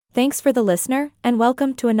Thanks for the listener, and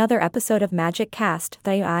welcome to another episode of Magic Cast,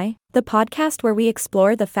 the AI, the podcast where we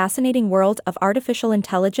explore the fascinating world of artificial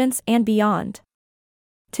intelligence and beyond.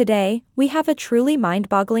 Today, we have a truly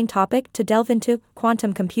mind-boggling topic to delve into: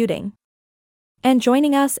 quantum computing. And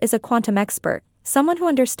joining us is a quantum expert, someone who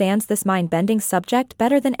understands this mind-bending subject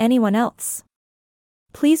better than anyone else.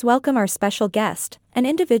 Please welcome our special guest, an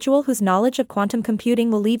individual whose knowledge of quantum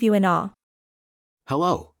computing will leave you in awe.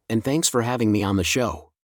 Hello, and thanks for having me on the show.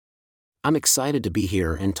 I'm excited to be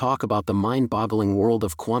here and talk about the mind-boggling world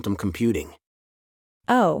of quantum computing.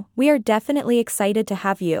 Oh, we are definitely excited to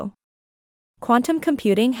have you. Quantum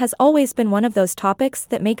computing has always been one of those topics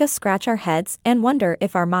that make us scratch our heads and wonder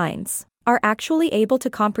if our minds are actually able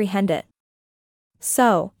to comprehend it.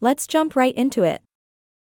 So, let's jump right into it.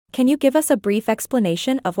 Can you give us a brief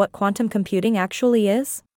explanation of what quantum computing actually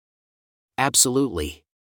is? Absolutely.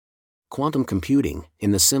 Quantum computing,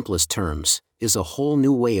 in the simplest terms, is a whole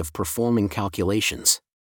new way of performing calculations.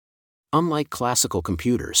 Unlike classical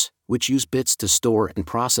computers, which use bits to store and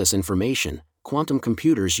process information, quantum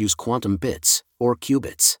computers use quantum bits, or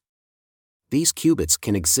qubits. These qubits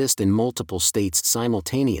can exist in multiple states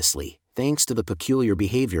simultaneously, thanks to the peculiar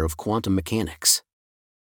behavior of quantum mechanics.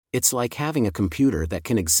 It's like having a computer that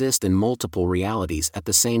can exist in multiple realities at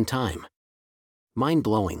the same time.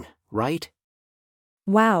 Mind-blowing, right?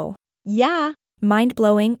 Wow. Yeah.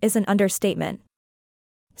 Mind-blowing is an understatement.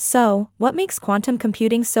 So, what makes quantum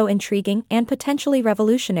computing so intriguing and potentially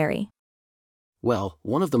revolutionary? Well,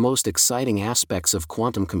 one of the most exciting aspects of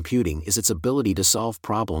quantum computing is its ability to solve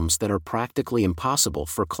problems that are practically impossible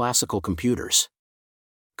for classical computers.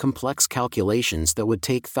 Complex calculations that would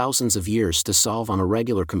take thousands of years to solve on a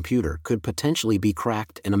regular computer could potentially be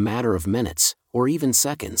cracked in a matter of minutes, or even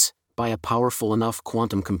seconds, by a powerful enough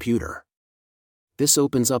quantum computer. This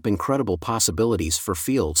opens up incredible possibilities for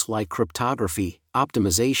fields like cryptography,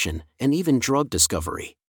 optimization, and even drug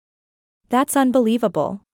discovery. That's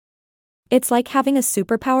unbelievable. It's like having a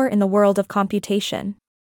superpower in the world of computation.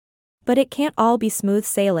 But it can't all be smooth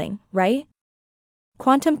sailing, right?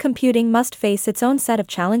 Quantum computing must face its own set of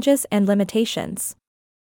challenges and limitations.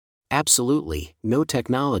 Absolutely, no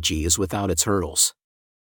technology is without its hurdles.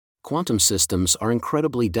 Quantum systems are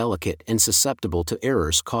incredibly delicate and susceptible to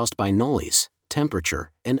errors caused by noise,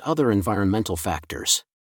 temperature, and other environmental factors.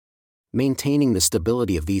 Maintaining the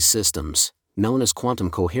stability of these systems, known as quantum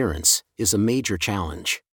coherence, is a major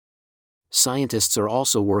challenge. Scientists are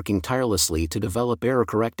also working tirelessly to develop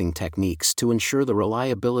error-correcting techniques to ensure the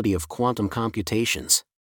reliability of quantum computations.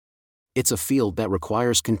 It's a field that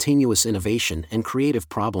requires continuous innovation and creative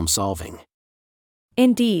problem-solving.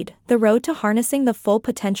 Indeed, the road to harnessing the full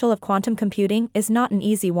potential of quantum computing is not an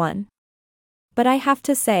easy one. But I have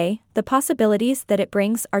to say, the possibilities that it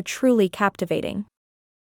brings are truly captivating.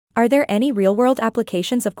 Are there any real-world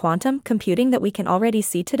applications of quantum computing that we can already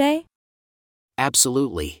see today?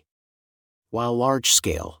 Absolutely. While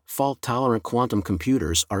large-scale, fault-tolerant quantum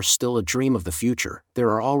computers are still a dream of the future,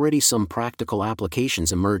 there are already some practical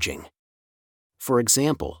applications emerging. For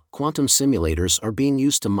example, quantum simulators are being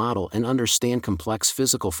used to model and understand complex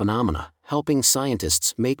physical phenomena, helping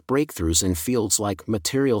scientists make breakthroughs in fields like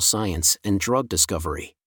material science and drug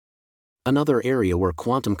discovery. Another area where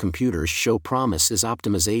quantum computers show promise is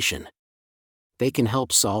optimization. They can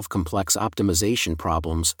help solve complex optimization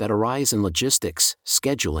problems that arise in logistics,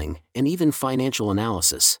 scheduling, and even financial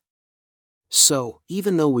analysis. So,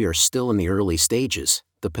 even though we are still in the early stages,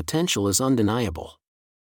 the potential is undeniable.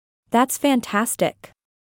 That's fantastic.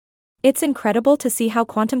 It's incredible to see how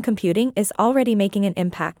quantum computing is already making an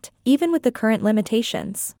impact, even with the current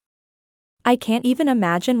limitations. I can't even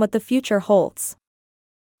imagine what the future holds.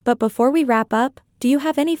 But before we wrap up, do you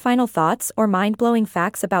have any final thoughts or mind-blowing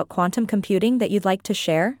facts about quantum computing that you'd like to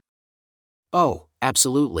share? Oh,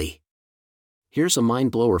 absolutely. Here's a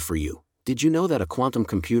mind-blower for you. Did you know that a quantum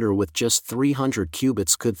computer with just 300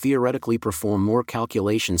 qubits could theoretically perform more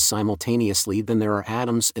calculations simultaneously than there are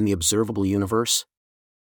atoms in the observable universe?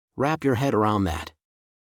 Wrap your head around that.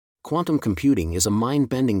 Quantum computing is a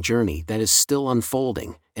mind-bending journey that is still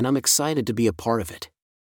unfolding, and I'm excited to be a part of it.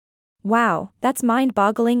 Wow, that's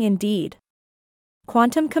mind-boggling indeed.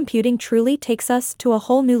 Quantum computing truly takes us to a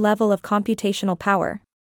whole new level of computational power.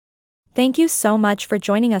 Thank you so much for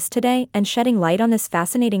joining us today and shedding light on this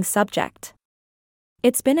fascinating subject.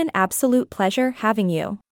 It's been an absolute pleasure having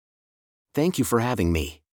you. Thank you for having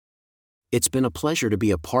me. It's been a pleasure to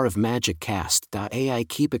be a part of MagicCast.ai.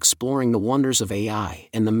 Keep exploring the wonders of AI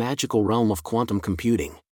and the magical realm of quantum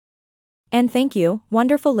computing. And thank you,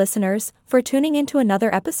 wonderful listeners, for tuning into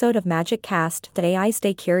another episode of MagicCast.ai.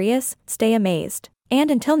 Stay curious, stay amazed,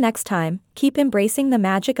 and until next time, keep embracing the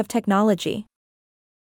magic of technology.